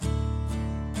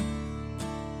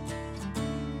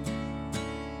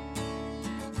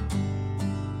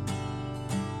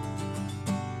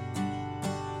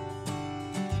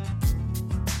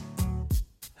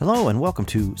Hello and welcome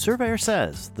to Surveyor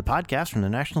Says, the podcast from the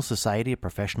National Society of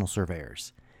Professional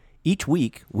Surveyors. Each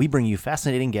week, we bring you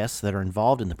fascinating guests that are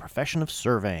involved in the profession of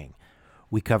surveying.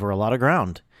 We cover a lot of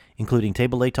ground, including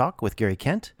Table A Talk with Gary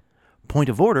Kent, Point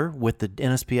of Order with the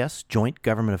NSPS Joint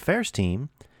Government Affairs Team,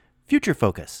 Future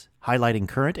Focus, highlighting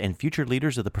current and future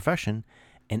leaders of the profession,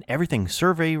 and everything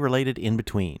survey-related in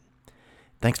between.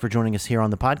 Thanks for joining us here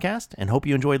on the podcast, and hope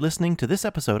you enjoyed listening to this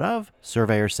episode of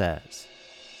Surveyor Says.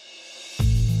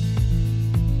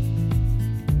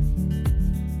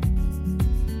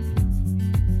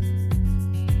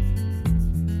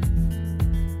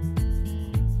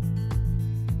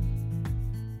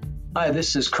 Hi,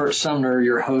 this is Curt Sumner,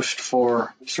 your host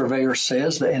for Surveyor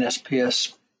Says, the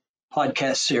NSPS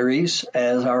podcast series.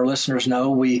 As our listeners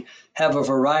know, we have a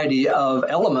variety of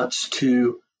elements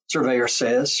to Surveyor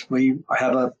Says. We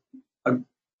have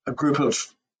a group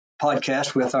of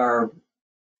podcasts with our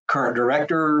current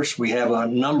directors. We have a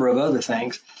number of other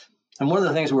things. And one of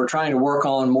the things we're trying to work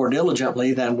on more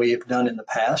diligently than we've done in the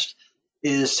past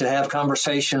is to have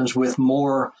conversations with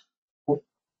more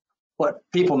what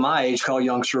people my age call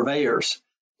young surveyors.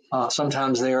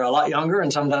 Sometimes they're a lot younger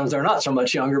and sometimes they're not so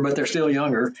much younger, but they're still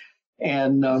younger.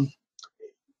 And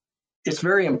it's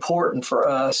very important for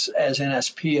us as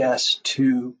NSPS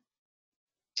to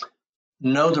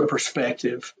know the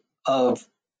perspective of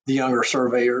the younger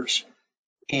surveyors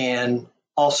and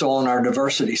also on our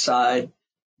diversity side,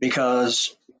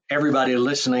 because everybody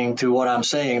listening to what I'm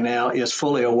saying now is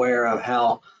fully aware of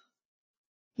how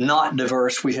not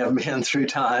diverse we have been through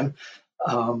time.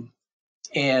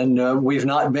 And we've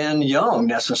not been young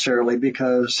necessarily,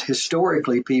 because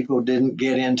historically people didn't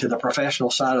get into the professional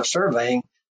side of surveying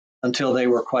until they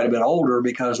were quite a bit older,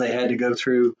 because they had to go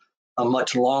through a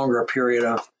much longer period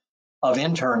of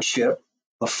internship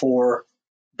before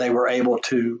they were able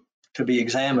to be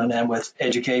examined. And with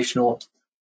educational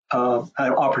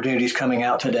opportunities coming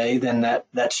out today, then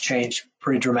that's changed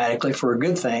pretty dramatically for a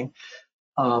good thing.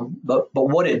 But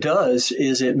what it does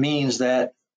is it means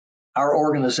that our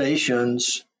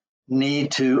organizations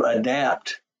need to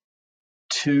adapt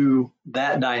to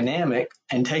that dynamic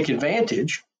and take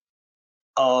advantage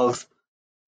of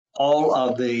all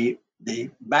of the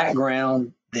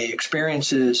background, the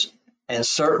experiences, and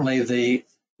certainly the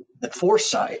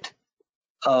foresight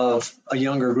of a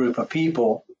younger group of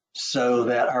people, so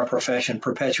that our profession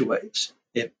perpetuates.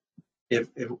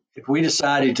 If we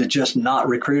decided to just not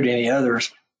recruit any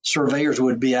others, surveyors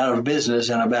would be out of business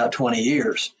in about 20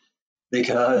 years,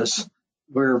 because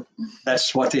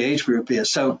that's what the age group is.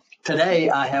 So today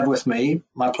I have with me,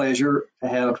 my pleasure to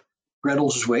have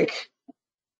Gretel Zwick.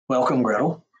 Welcome,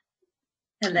 Gretel.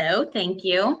 Hello, thank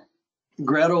you.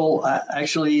 Gretel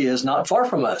actually is not far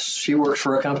from us. She works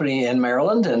for a company in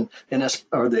Maryland, and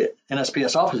the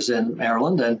NSPS office is in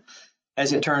Maryland. And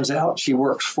as it turns out, she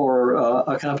works for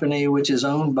a company which is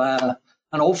owned by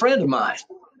an old friend of mine,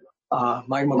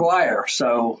 Mike McGuire.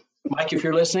 So, Mike, if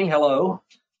you're listening, hello.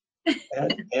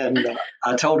 And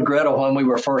I told Gretel when we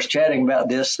were first chatting about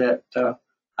this that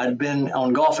I'd been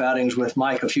on golf outings with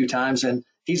Mike a few times, and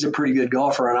he's a pretty good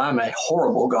golfer, and I'm a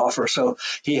horrible golfer. So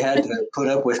he had to put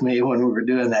up with me when we were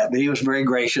doing that, but he was very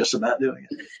gracious about doing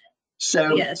it.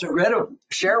 So, yes. So Gretel,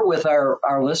 share with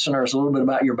our listeners a little bit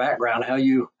about your background, how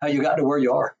you got to where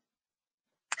you are.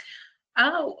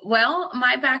 Oh, well,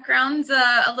 my background's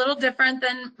a little different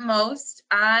than most.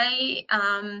 I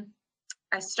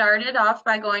started off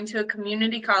by going to a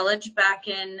community college back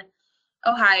in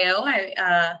Ohio.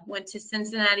 I went to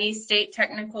Cincinnati State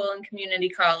Technical and Community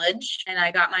College, and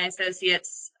I got my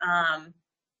associates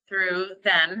through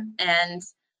them. And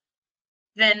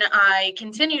then I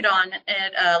continued on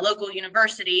at a local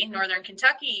university, Northern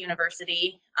Kentucky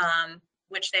University,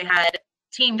 which they had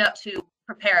teamed up to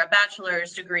prepare a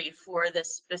bachelor's degree for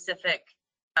this specific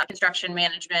construction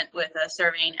management with a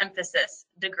surveying emphasis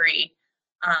degree,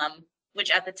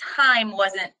 which at the time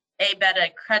wasn't ABETA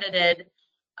accredited,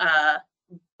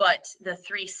 but the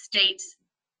three states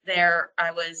there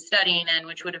I was studying in,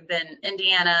 which would have been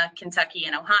Indiana, Kentucky,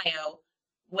 and Ohio,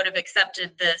 would have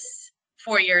accepted this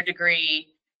 4-year degree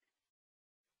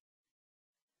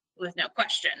with no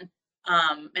question.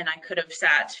 And I could have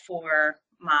sat for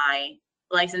my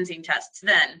licensing tests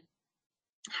then.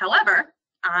 However,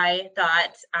 I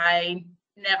thought I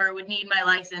never would need my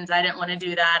license. I didn't want to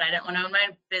do that. I didn't want to own my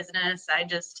business. I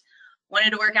just wanted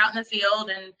to work out in the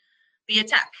field and be a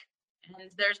tech.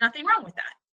 And there's nothing wrong with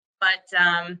that. But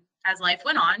as life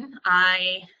went on,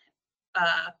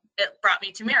 it brought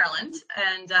me to Maryland,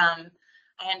 and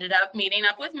I ended up meeting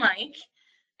up with Mike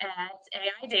at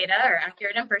AI Data, or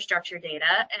Accurate Infrastructure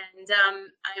Data, and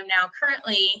I am now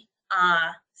currently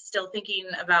still thinking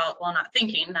about, well, not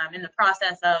thinking, I'm in the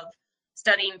process of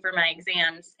studying for my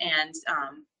exams and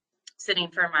sitting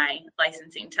for my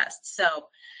licensing tests. So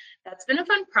that's been a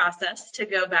fun process to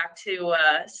go back to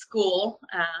school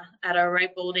at a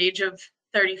ripe old age of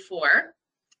 34.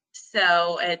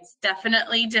 So it's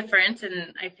definitely different,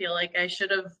 and I feel like I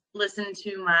should have listened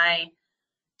to my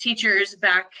teachers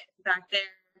back there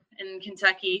in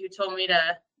Kentucky who told me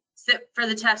to sit for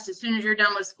the test as soon as you're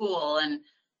done with school, and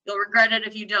you'll regret it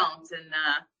if you don't. And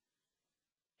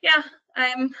yeah,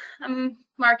 I'm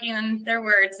marking their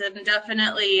words and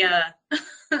definitely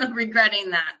regretting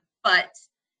that. But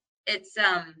it's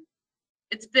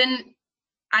been,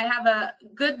 I have a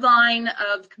good line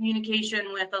of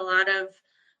communication with a lot of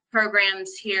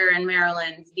programs here in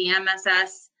Maryland. The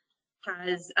MSS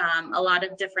has a lot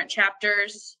of different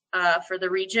chapters for the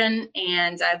region,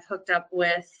 and I've hooked up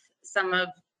with some of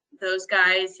those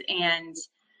guys, and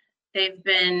they've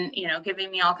been,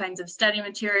 giving me all kinds of study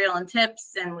material and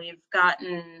tips, and we've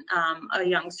gotten a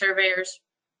Young Surveyors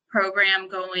program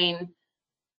going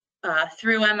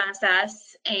through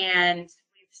MSS, and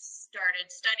we've started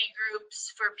study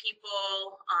groups for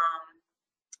people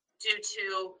due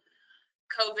to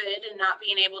COVID and not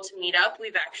being able to meet up.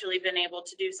 We've actually been able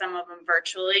to do some of them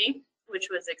virtually, which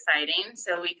was exciting.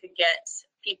 So we could get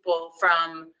people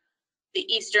from the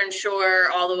Eastern Shore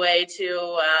all the way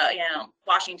to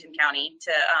Washington County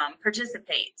to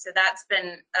participate. So that's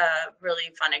been a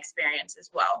really fun experience as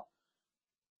well.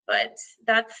 But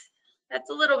that's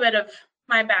a little bit of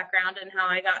my background and how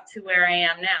I got to where I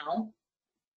am now.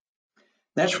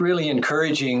 That's really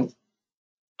encouraging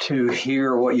to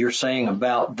hear what you're saying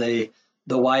about the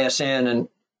YSN, and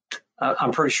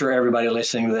I'm pretty sure everybody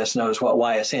listening to this knows what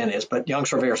YSN is, but Young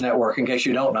Surveyors Network, in case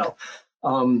you don't know.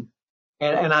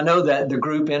 And I know that the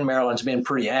group in Maryland's been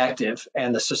pretty active,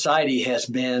 and the society has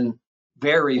been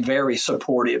very, very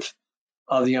supportive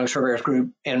of the Young Surveyors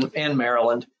Group in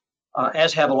Maryland,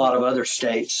 as have a lot of other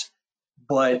states.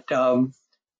 But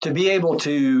to be able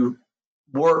to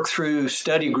work through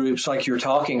study groups like you're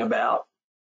talking about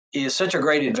is such a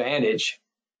great advantage.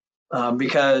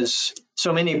 Because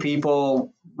so many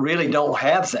people really don't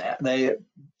have that.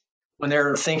 When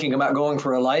they're thinking about going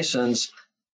for a license,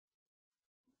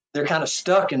 they're kind of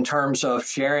stuck in terms of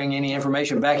sharing any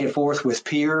information back and forth with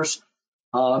peers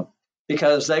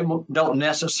because they don't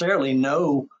necessarily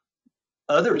know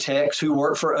other techs who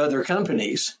work for other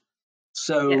companies.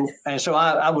 So, yes. And so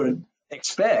I would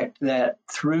expect that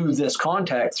through this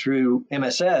contact through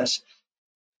MSS,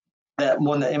 that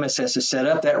when the MSS is set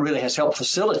up, that really has helped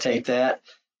facilitate that.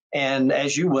 And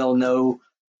as you well know,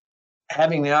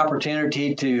 having the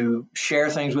opportunity to share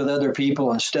things with other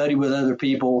people and study with other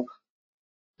people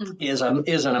is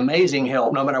an amazing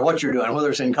help, no matter what you're doing,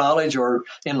 whether it's in college or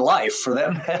in life for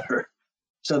that matter.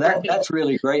 So that's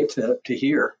really great to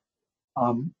hear.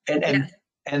 Did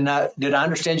I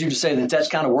understand you to say that that's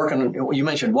kind of working? You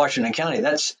mentioned Washington County.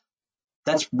 That's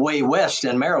way west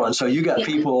in Maryland. So you got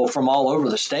people from all over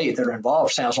the state that are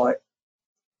involved, sounds like.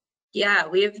 Yeah,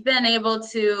 we've been able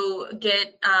to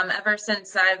get, ever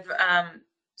since I've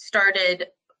started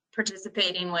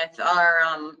participating with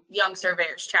our Young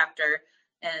Surveyors chapter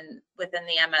and within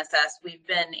the MSS, we've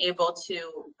been able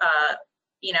to,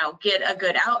 get a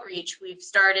good outreach. We've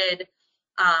started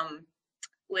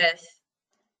with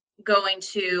going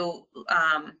to,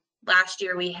 last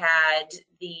year we had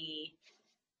the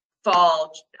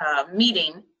fall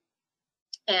meeting,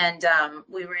 and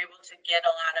we were able to get a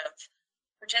lot of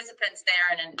participants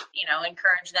there and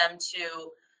encourage them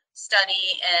to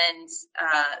study, and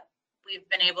we've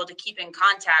been able to keep in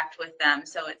contact with them.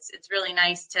 So it's really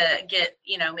nice to get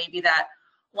maybe that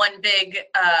one big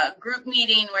group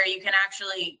meeting where you can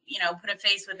actually put a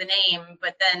face with a name,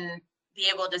 but then be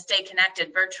able to stay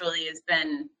connected virtually has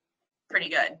been pretty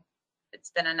good. It's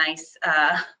been a nice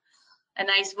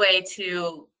way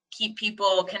to keep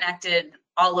people connected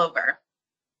all over.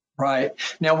 Right.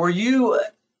 Now, were you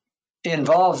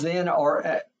involved then,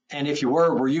 and if you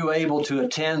were you able to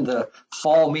attend the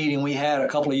fall meeting we had a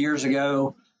couple of years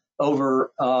ago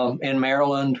over in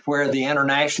Maryland where the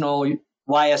international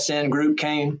YSN group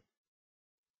came?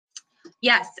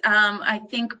 Yes. I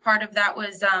think part of that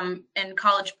was in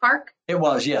College Park. It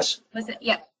was, yes. Was it?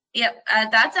 Yep. Yep.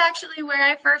 That's actually where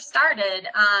I first started.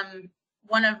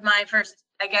 One of my first,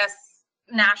 I guess,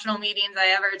 national meetings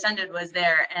I ever attended was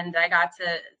there, and I got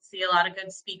to see a lot of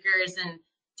good speakers and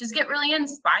just get really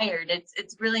inspired.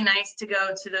 It's really nice to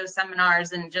go to those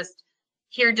seminars and just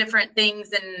hear different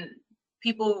things and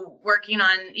people working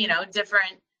on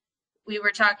different. We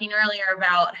were talking earlier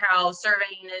about how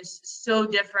surveying is so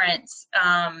different.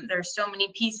 There's so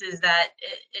many pieces that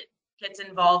it gets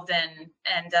involved in.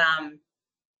 And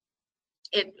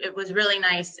it was really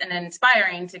nice and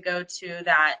inspiring to go to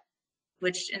that,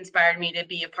 which inspired me to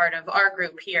be a part of our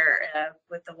group here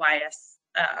with the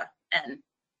YSN.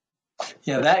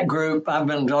 Yeah, that group, I've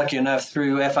been lucky enough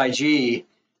through FIG,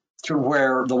 through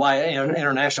where the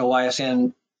International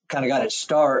YSN kind of got its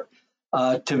start,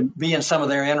 to be in some of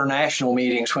their international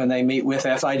meetings when they meet with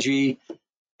FIG,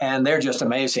 and they're just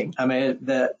amazing. I mean,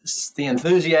 the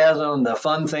enthusiasm, the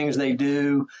fun things they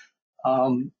do,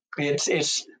 some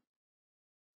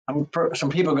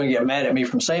people are going to get mad at me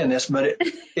from saying this, but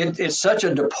it's such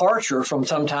a departure from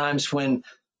sometimes when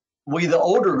we, the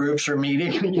older groups, are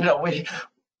meeting.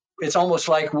 It's almost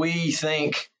like we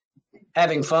think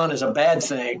having fun is a bad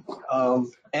thing,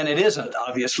 and it isn't.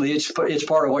 Obviously, it's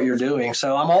part of what you're doing.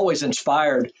 So I'm always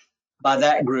inspired by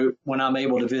that group when I'm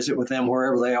able to visit with them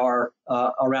wherever they are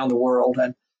around the world.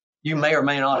 And you may or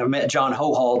may not have met John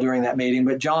Hohall during that meeting,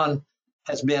 but John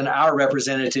has been our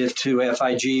representative to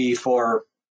FIG for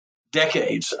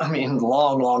decades. I mean,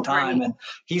 long time. Right. And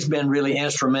he's been really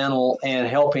instrumental in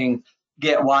helping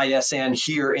get YSN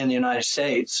here in the United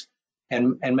States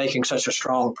and making such a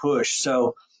strong push.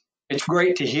 So it's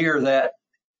great to hear that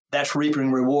that's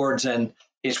reaping rewards and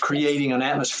is creating an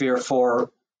atmosphere for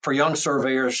young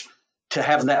surveyors to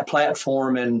have that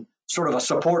platform and sort of a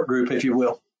support group, if you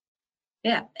will.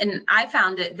 Yeah, and I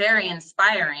found it very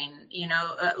inspiring,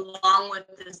 along with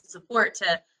the support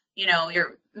to,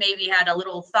 you're maybe had a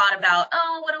little thought about,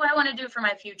 oh, what do I want to do for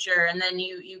my future? And then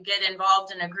you get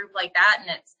involved in a group like that,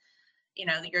 and it's,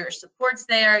 your support's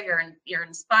there, you're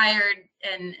inspired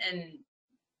and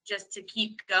just to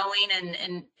keep going,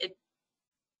 and it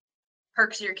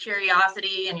perks your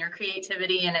curiosity and your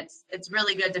creativity, and it's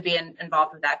really good to be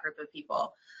involved with that group of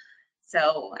people.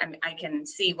 So I can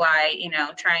see why,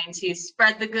 trying to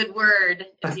spread the good word,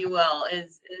 if you will,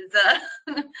 is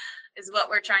what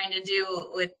we're trying to do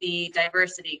with the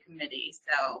Diversity Committee.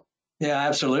 So yeah,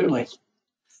 absolutely.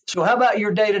 So how about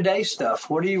your day-to-day stuff?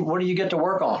 What do you get to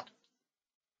work on?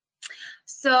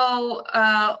 So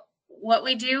what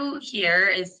we do here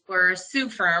is we're a SUE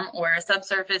firm, or a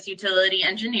subsurface utility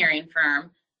engineering firm.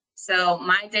 So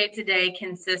my day-to-day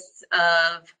consists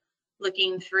of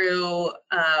looking through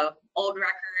old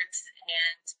records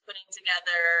and putting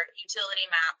together utility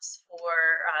maps for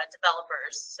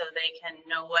developers so they can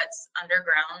know what's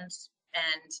underground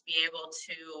and be able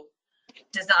to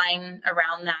design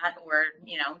around that, or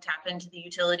tap into the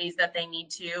utilities that they need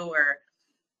to, or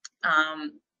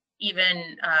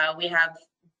even we have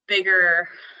bigger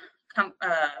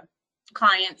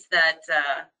clients that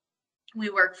we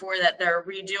work for that they're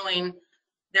redoing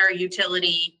their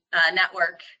utility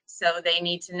network. So they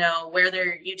need to know where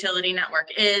their utility network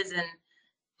is and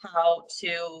how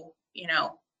to,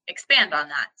 expand on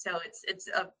that. So it's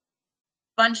a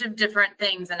bunch of different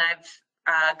things. And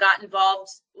I've got involved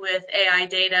with AI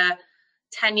data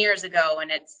 10 years ago,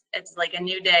 and it's like a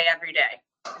new day every day,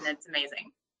 and it's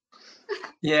amazing.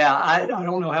 Yeah, I don't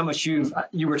know how much you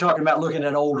were talking about looking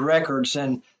at old records,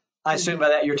 and I assume by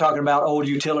that you're talking about old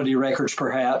utility records,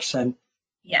 perhaps. And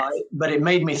yes. But it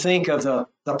made me think of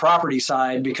the property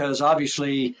side, because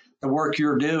obviously the work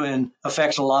you're doing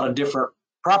affects a lot of different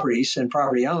properties and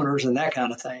property owners and that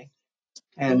kind of thing.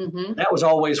 And that was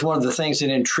always one of the things that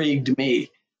intrigued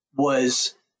me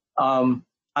was,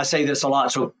 I say this a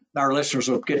lot, so our listeners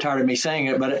will get tired of me saying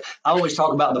it, but I always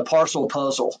talk about the parcel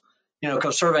puzzle,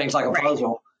 because surveying is like a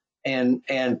puzzle, and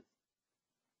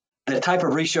the type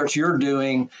of research you're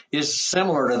doing is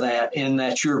similar to that, in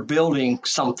that you're building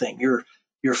something.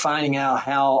 You're finding out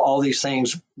how all these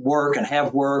things work and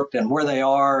have worked, and where they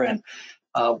are, and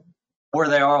where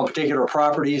they are on particular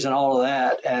properties, and all of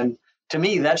that. And to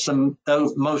me, that's the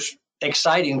most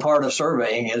exciting part of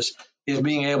surveying is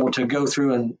being able to go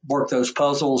through and work those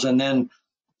puzzles. And then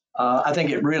I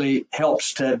think it really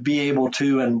helps to be able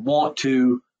to and want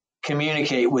to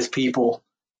communicate with people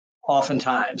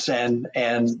oftentimes. And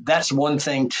that's one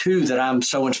thing too that I'm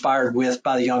so inspired with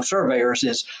by the young surveyors,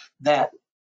 is that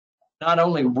not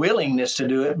only willingness to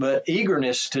do it, but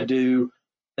eagerness to do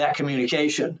that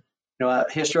communication.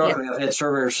 Historically, I've had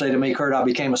surveyors say to me, "Curt, I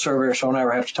became a surveyor, so I'll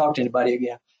never have to talk to anybody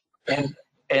again."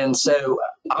 And so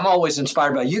I'm always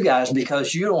inspired by you guys,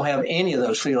 because you don't have any of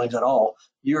those feelings at all.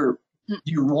 You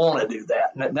want to do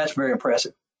that, and that's very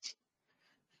impressive.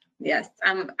 Yes,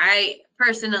 I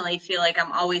personally feel like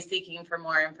I'm always seeking for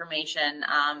more information.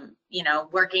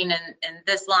 Working in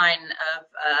this line of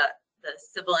the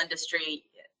civil industry,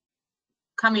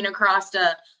 coming across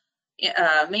a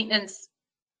maintenance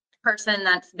person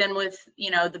that's been with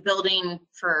the building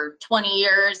for 20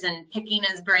 years and picking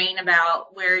his brain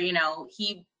about where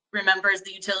he remembers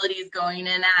the utilities going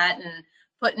in at, and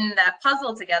putting that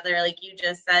puzzle together, like you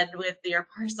just said with your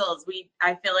parcels.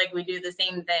 I feel like we do the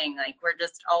same thing. Like, we're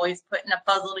just always putting a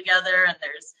puzzle together, and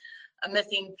there's a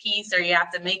missing piece, or you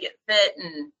have to make it fit,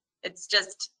 and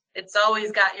it's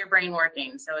always got your brain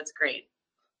working. So it's great.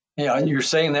 Yeah, you're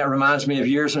saying that reminds me of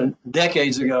years and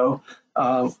decades ago.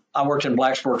 I worked in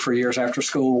Blacksburg for years after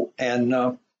school,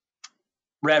 and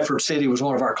Radford City was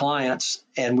one of our clients,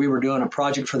 and we were doing a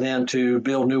project for them to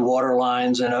build new water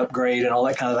lines and upgrade and all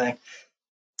that kind of thing.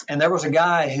 And there was a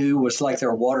guy who was like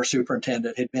their water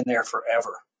superintendent, had been there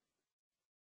forever.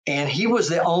 And he was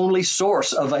the only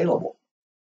source available.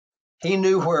 He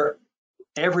knew where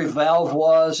every valve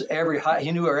was,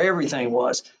 he knew where everything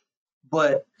was.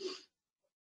 But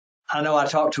I know I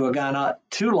talked to a guy not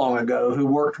too long ago who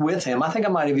worked with him. I think I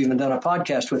might have even done a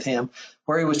podcast with him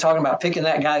where he was talking about picking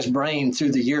that guy's brain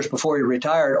through the years before he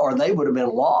retired, or they would have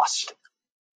been lost.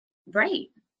 Right.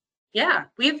 Yeah,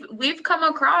 we've come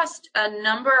across a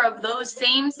number of those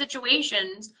same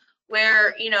situations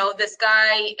where, this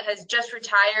guy has just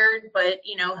retired, but,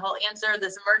 he'll answer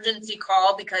this emergency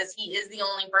call because he is the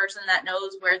only person that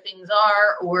knows where things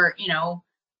are, or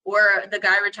the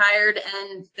guy retired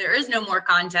and there is no more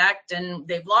contact and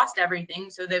they've lost everything.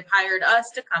 So they've hired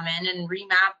us to come in and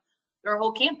remap their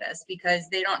whole campus because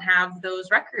they don't have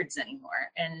those records anymore.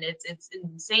 And it's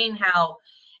insane how,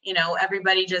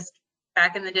 everybody just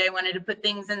back in the day wanted to put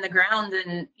things in the ground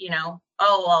and,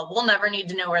 oh, well, we'll never need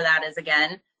to know where that is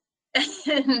again.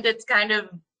 And it's kind of,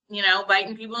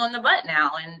 biting people in the butt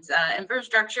now. And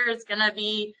infrastructure is going to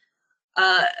be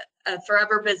a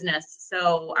forever business.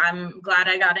 So I'm glad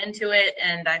I got into it,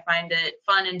 and I find it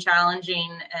fun and challenging,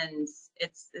 and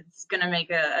it's going to make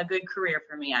a good career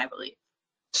for me, I believe.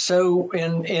 So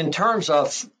in terms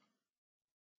of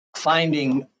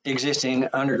finding existing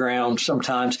underground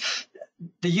sometimes,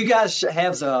 do you guys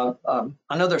have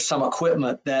I know there's some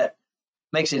equipment that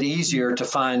makes it easier to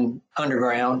find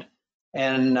underground,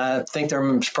 and I think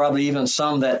there's probably even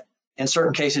some that in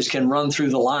certain cases can run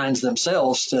through the lines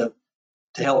themselves to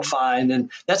help find.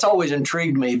 And that's always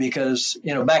intrigued me because,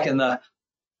 back in the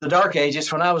dark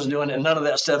ages when I was doing it, none of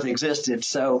that stuff existed.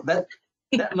 So that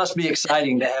must be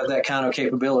exciting to have that kind of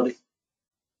capability.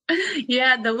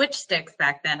 Yeah, the witch sticks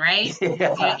back then, right?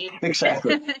 Yeah,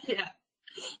 exactly. Yeah.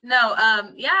 No,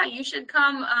 yeah, you should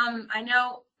come. I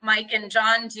know Mike and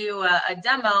John do a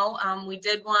demo. We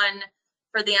did one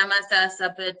for the MSS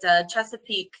up at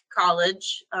Chesapeake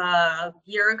College a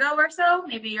year ago or so,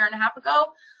 maybe a year and a half ago.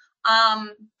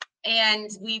 And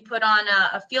we put on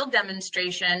a field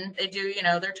demonstration. They do,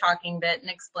 their talking bit and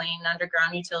explain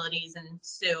underground utilities and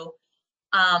SUE.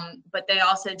 But they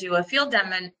also do a field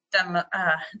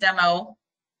demo,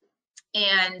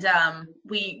 and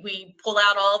we pull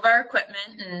out all of our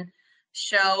equipment and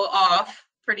show off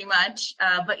pretty much.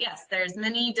 But yes, there's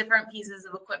many different pieces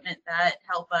of equipment that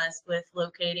help us with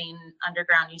locating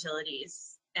underground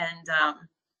utilities. And,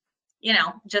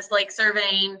 just like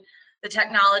surveying, the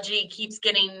technology keeps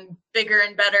getting bigger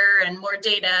and better and more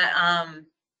data.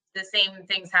 The same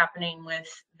thing's happening with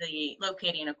the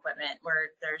locating equipment, where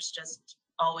there's just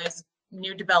always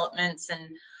new developments, and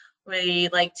we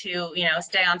like to,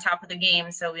 stay on top of the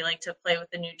game. So we like to play with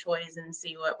the new toys and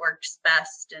see what works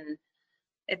best. And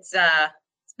it's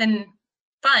been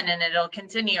fun, and it'll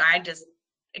continue. I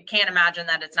can't imagine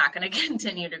that it's not going to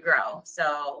continue to grow.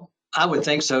 So I would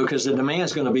think so, because the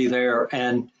demand's going to be there.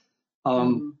 And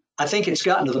I think it's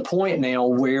gotten to the point now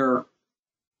where,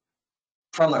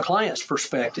 from the client's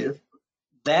perspective,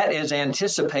 that is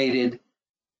anticipated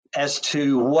as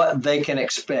to what they can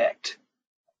expect.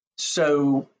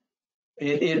 So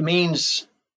it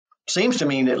seems to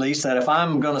mean at least, that if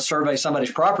I'm going to survey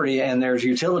somebody's property and there's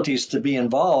utilities to be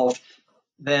involved,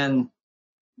 then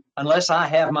unless I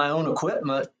have my own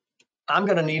equipment, I'm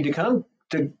going to need to come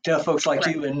to folks like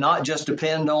you and not just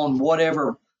depend on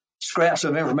whatever scraps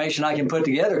of information I can put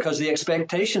together, because the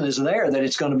expectation is there that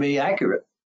it's going to be accurate.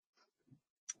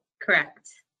 Correct.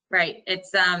 Right.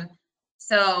 It's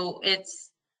so it's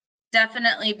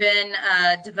definitely been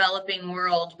a developing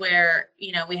world where,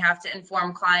 we have to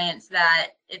inform clients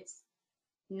that it's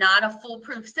not a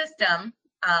foolproof system.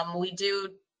 We do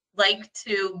like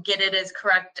to get it as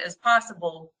correct as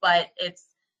possible, but it's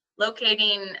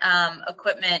locating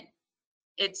equipment.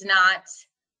 It's not,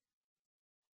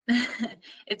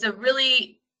 it's a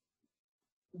really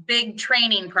big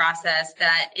training process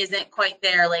that isn't quite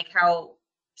there, like how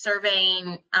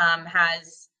surveying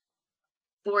has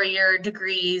 4-year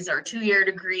degrees or 2-year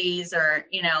degrees, or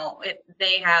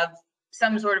they have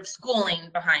some sort of schooling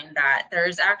behind that.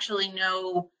 There's actually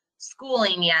no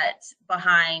schooling yet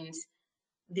behind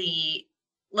the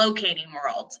locating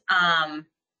world.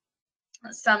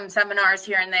 Some seminars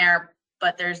here and there,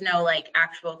 but there's no like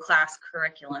actual class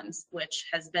curriculums, which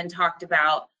has been talked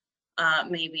about,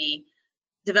 maybe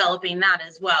developing that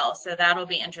as well. So that'll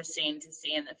be interesting to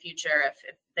see in the future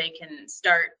if they can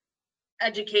start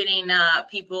educating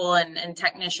people and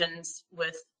technicians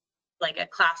with like a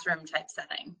classroom type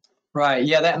setting. Right.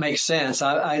 Yeah, that makes sense.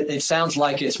 It sounds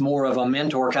like it's more of a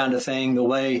mentor kind of thing, the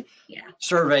way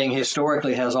surveying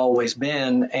historically has always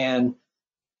been. And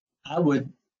I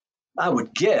would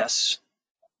guess,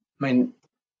 I mean,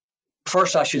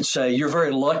 first I should say you're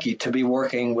very lucky to be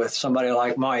working with somebody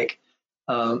like Mike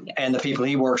and the people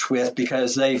he works with,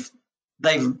 because they've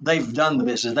done the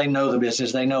business. They know the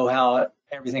business. They know how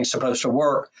everything's supposed to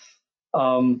work.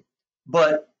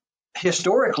 But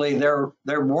historically, there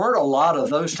weren't a lot of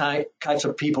those types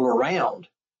of people around.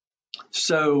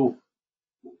 So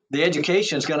the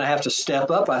education is going to have to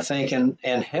step up, I think,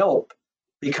 and help,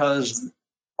 because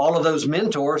all of those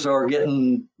mentors are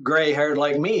getting gray haired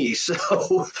like me.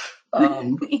 So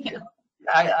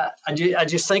I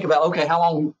just think about, okay,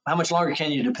 how much longer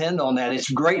can you depend on that? It's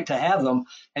great to have them,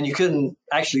 and you couldn't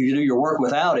actually do your work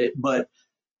without it. But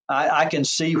I can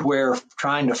see where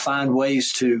trying to find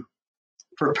ways to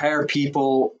prepare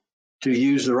people to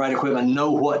use the right equipment,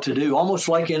 know what to do, almost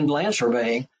like in land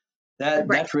surveying,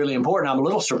 that's really important. I'm a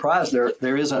little surprised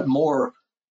there isn't more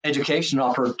education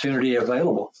opportunity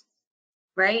available.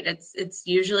 Right. It's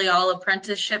usually all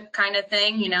apprenticeship kind of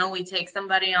thing. You know, we take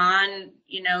somebody on,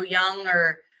 you know, young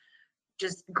or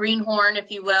just greenhorn,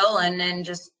 if you will, and then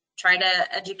just try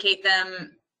to educate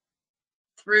them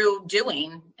through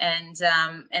doing. And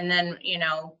then, you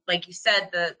know, like you said,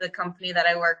 the company that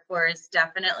I work for is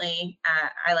definitely,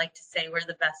 I like to say we're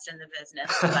the best in the business,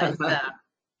 but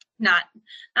not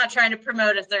trying to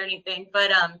promote us or anything, but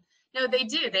no, they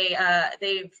do.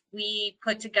 We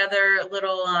put together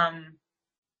little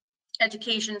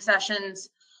education sessions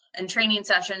and training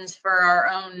sessions for our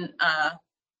own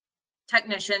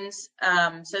technicians,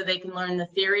 so they can learn the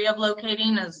theory of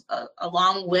locating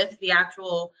along with the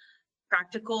actual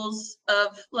practicals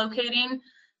of locating.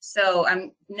 So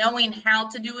knowing how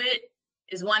to do it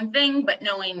is one thing, but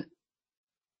knowing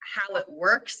how it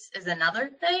works is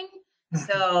another thing.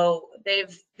 So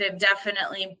they've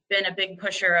definitely been a big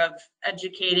pusher of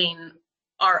educating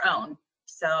our own.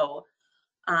 So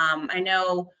I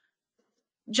know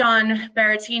John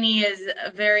Barattini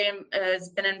has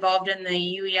been involved in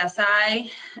the UESI,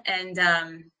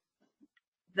 and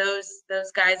those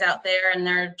guys out there, and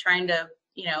they're trying to,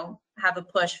 you know, have a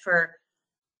push for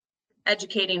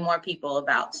educating more people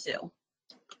about too.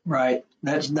 Right.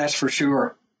 That's for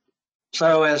sure.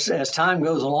 So as time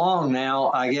goes along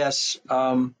now, I guess,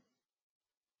 like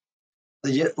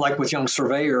with young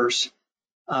surveyors,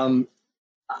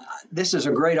 this is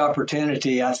a great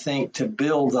opportunity, I think, to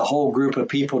build the whole group of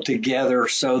people together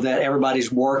so that everybody's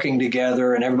working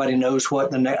together and everybody knows what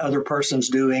the other person's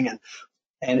doing and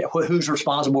who's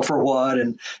responsible for what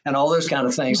and all those kind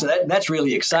of things. So that's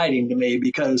really exciting to me,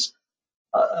 because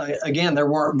again, there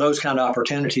weren't those kind of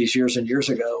opportunities years and years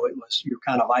ago. You're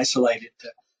kind of isolated.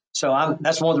 So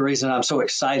that's one of the reasons I'm so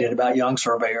excited about young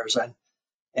surveyors,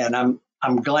 and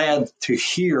I'm glad to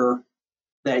hear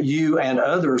that you and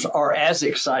others are as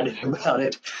excited about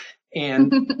it,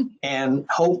 and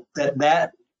hope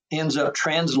that ends up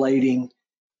translating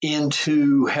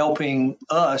into helping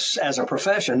us as a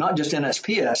profession, not just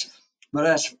NSPS, but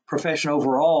as a profession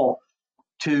overall,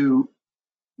 to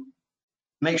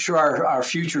make sure our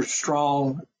future's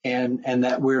strong and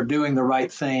that we're doing the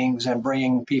right things and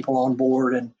bringing people on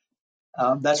board. And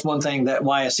that's one thing that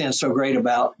YSN is so great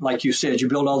about. Like you said, you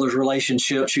build all those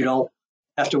relationships. You don't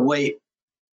have to wait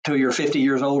till you're 50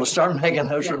 years old to start making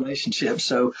those relationships.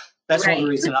 So that's one of the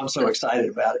reasons I'm so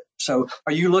excited about it. So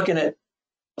are you looking at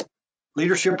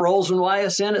leadership roles in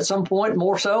YSN at some point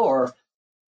more so, or?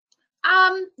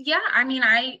 Yeah, I mean,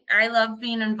 I love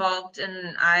being involved,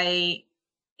 and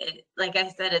like I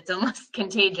said, it's almost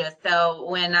contagious. So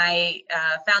when I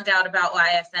found out about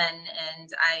YSN and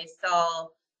I saw,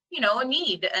 you know, a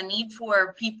need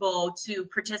for people to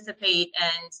participate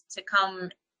and to come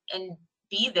and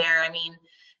be there. I mean,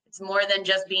 it's more than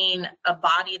just being a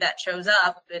body that shows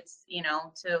up. It's, you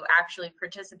know, to actually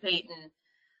participate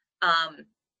and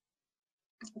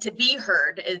to be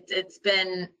heard. It's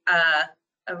been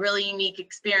a really unique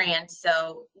experience.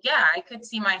 So yeah, I could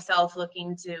see myself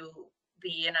looking to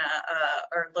be in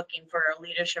or looking for a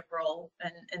leadership role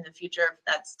in the future if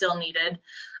that's still needed.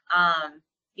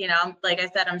 You know, like I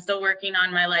said, I'm still working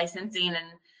on my licensing, and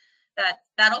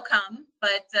that'll come,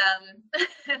 but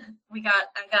I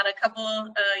got a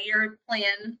couple year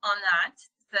plan on that.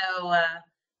 So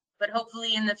but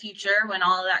hopefully in the future, when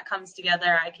all of that comes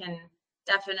together, I can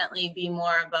definitely be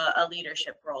more of a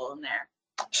leadership role in there.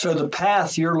 So the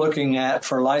path you're looking at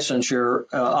for licensure,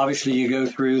 obviously you go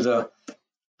through the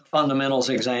fundamentals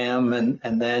exam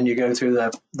and then you go through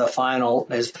the final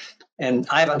and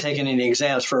I haven't taken any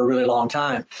exams for a really long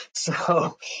time.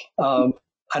 So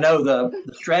I know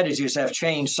the strategies have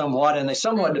changed somewhat, and they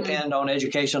somewhat depend on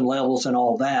education levels and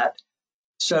all that.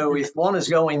 So if one is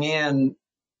going in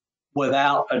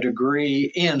without a degree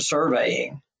in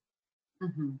surveying,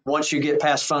 once you get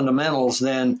past fundamentals,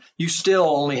 then you still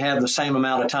only have the same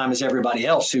amount of time as everybody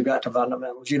else who got to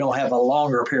fundamentals. You don't have a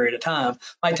longer period of time.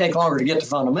 Might take longer to get to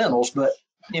fundamentals, but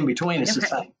in between it's the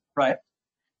same, right?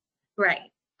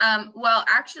 Right. Well,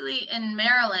 actually in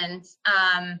Maryland,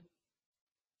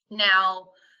 now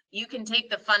you can take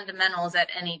the fundamentals at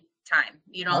any time.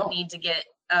 You don't need to get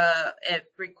it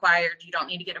required. You don't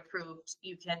need to get approved.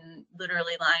 You can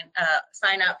literally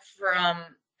sign up from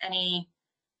any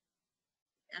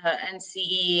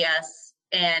NCES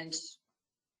and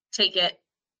take it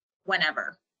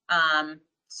whenever.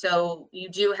 So you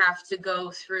do have to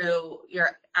go through your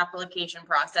application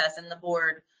process and the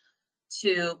board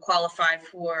to qualify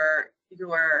for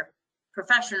your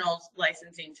professional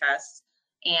licensing test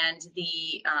and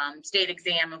the state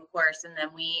exam, of course, and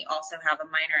then we also have a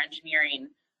minor engineering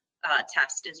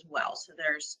test as well. So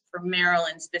there's, for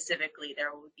Maryland specifically,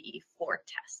 there will be 4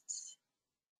 tests.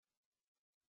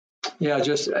 Yeah,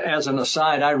 just as an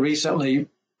aside, I recently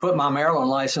put my Maryland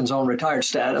license on retired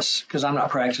status because I'm not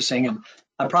practicing, and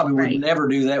I probably would never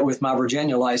do that with my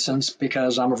Virginia license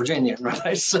because I'm a Virginian,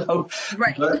 right? So,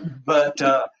 but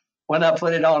when I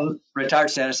put it on retired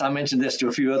status, I mentioned this to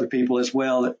a few other people as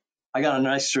well, that I got a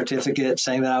nice certificate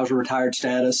saying that I was a retired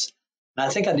status. And I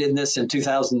think I did this in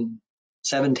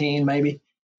 2017, maybe.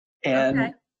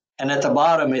 And at the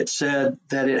bottom, it said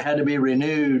that it had to be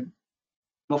renewed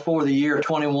before the year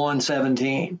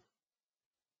 2117.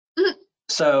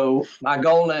 So my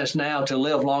goal is now to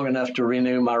live long enough to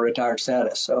renew my retired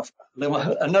status. So if I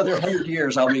live another 100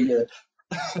 years, I'll be good.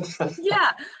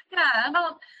 Yeah. I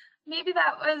don't. Maybe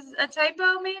that was a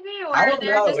typo, maybe, or I don't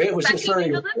know. Just it was just very.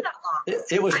 To live that long.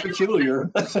 It was peculiar.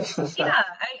 Yeah,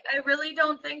 I really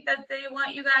don't think that they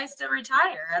want you guys to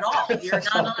retire at all. You're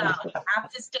not allowed. You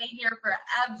have to stay here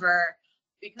forever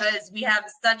because we have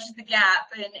such the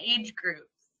gap in age groups.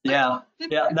 Yeah,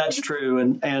 that's true,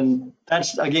 and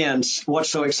that's again what's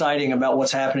so exciting about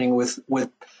what's happening with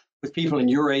people in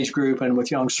your age group and with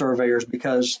young surveyors,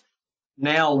 because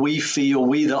now we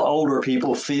the older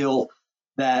people feel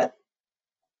that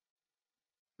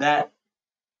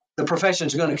the profession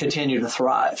is going to continue to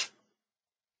thrive,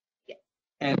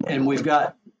 and we've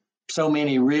got so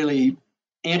many really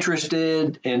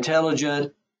interested,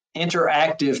 intelligent,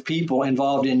 interactive people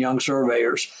involved in young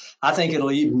surveyors. I think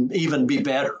it'll even be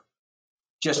better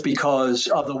just because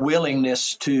of the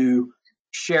willingness to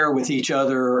share with each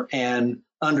other and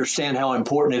understand how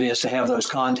important it is to have those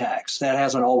contacts. That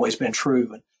hasn't always been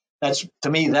true. And to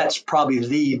me, that's probably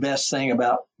the best thing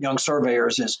about young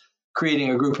surveyors is creating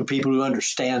a group of people who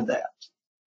understand that.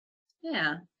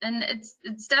 Yeah, and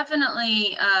it's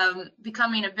definitely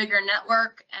becoming a bigger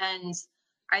network, and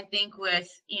I think with,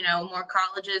 more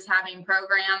colleges having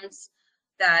programs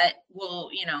that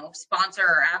will, sponsor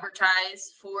or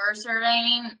advertise for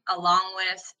surveying, along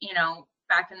with,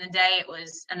 back in the day, it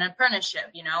was an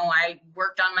apprenticeship. I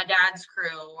worked on my dad's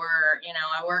crew, or,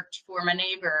 I worked for my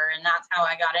neighbor, and that's how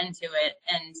I got into it.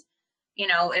 And,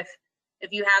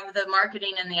 if you have the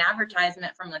marketing and the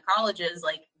advertisement from the colleges,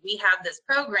 like we have this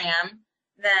program,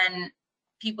 then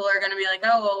people are going to be like,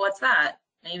 oh, well, what's that?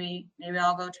 Maybe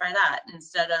I'll go try that,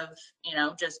 instead of,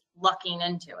 just lucking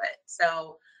into it.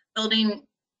 So building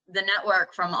the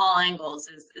network from all angles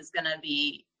is going to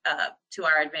be to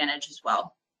our advantage as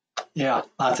well. Yeah,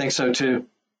 I think so too.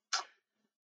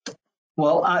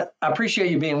 Well, I appreciate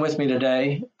you being with me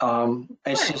today.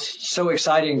 It's just so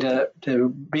exciting to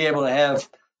be able to have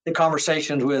the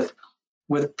conversations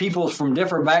with people from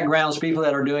different backgrounds, people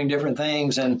that are doing different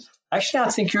things. And actually, I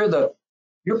think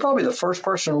you're probably the first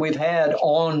person we've had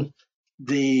on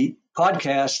the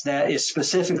podcast that is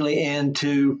specifically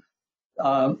into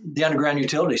the underground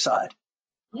utility side.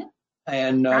 Yeah.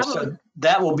 And so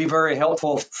that will be very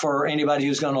helpful for anybody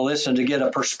who's going to listen to get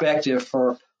a perspective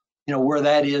for, where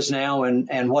that is now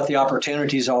and what the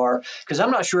opportunities are. Because I'm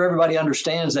not sure everybody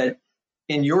understands that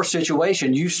in your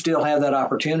situation, you still have that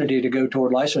opportunity to go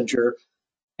toward licensure.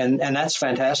 And that's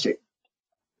fantastic.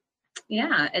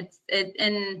 Yeah,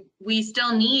 and we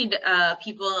still need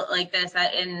people like this.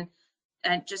 And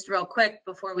just real quick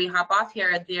before we hop off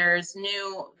here, the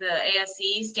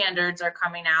ASE standards are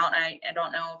coming out. I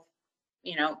don't know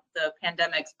the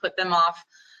pandemic's put them off,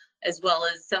 as well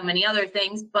as so many other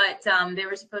things. But they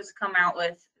were supposed to come out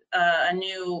with a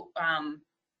new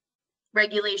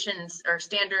regulations or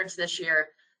standards this year,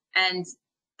 and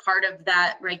part of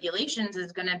that regulations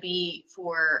is going to be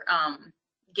for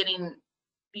getting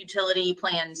utility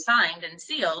plans signed and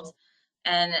sealed,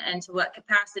 and to what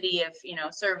capacity, if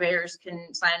surveyors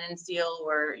can sign and seal,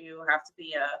 or you have to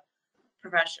be a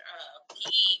professional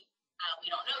PE. We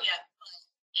don't know yet, but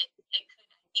it could. I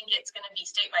think it's going to be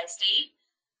state by state,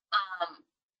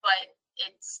 but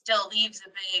it still leaves a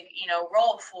big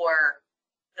role for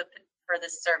the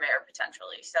surveyor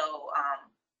potentially. So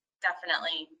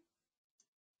definitely,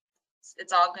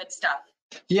 it's all good stuff.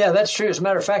 Yeah, that's true. As a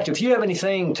matter of fact, if you have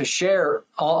anything to share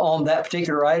on that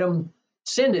particular item,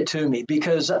 send it to me,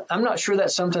 because I'm not sure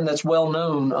that's something that's well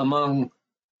known among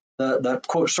the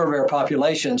quote surveyor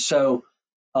population. So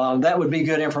that would be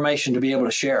good information to be able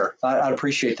to share. I'd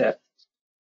appreciate that.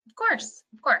 Of course.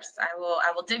 I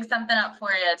will dig something up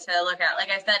for you to look at. Like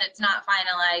I said, it's not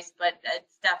finalized, but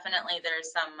it's definitely,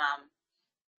 there's some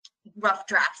rough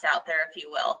drafts out there, if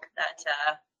you will, that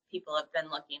people have been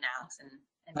looking at and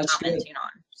That's commenting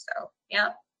on. So, yeah.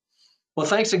 Well,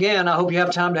 thanks again. I hope you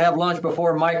have time to have lunch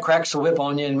before Mike cracks the whip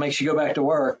on you and makes you go back to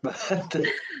work.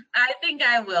 I think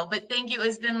I will, but thank you.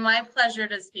 It's been my pleasure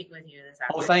to speak with you this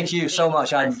afternoon. Oh, thank you so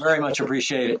much. I very much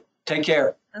appreciate it. Take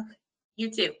care. Okay.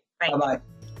 You too. Bye. Bye-bye.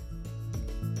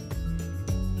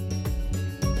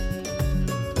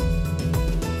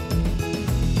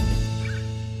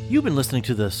 You've been listening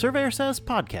to the Surveyor Says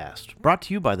podcast, brought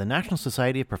to you by the National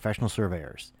Society of Professional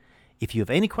Surveyors. If you have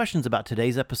any questions about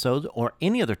today's episode or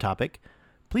any other topic,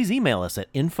 please email us at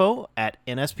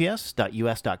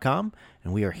info@nsps.us.com,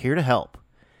 and we are here to help.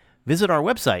 Visit our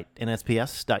website,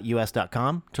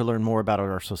 nsps.us.com, to learn more about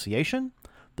our association,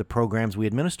 the programs we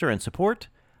administer and support,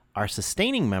 our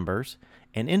sustaining members,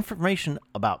 and information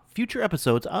about future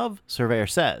episodes of Surveyor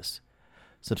Says.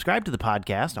 Subscribe to the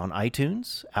podcast on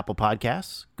iTunes, Apple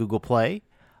Podcasts, Google Play,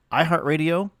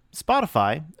 iHeartRadio,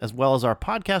 Spotify, as well as our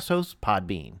podcast host,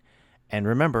 Podbean. And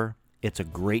remember, it's a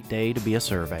great day to be a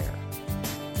surveyor.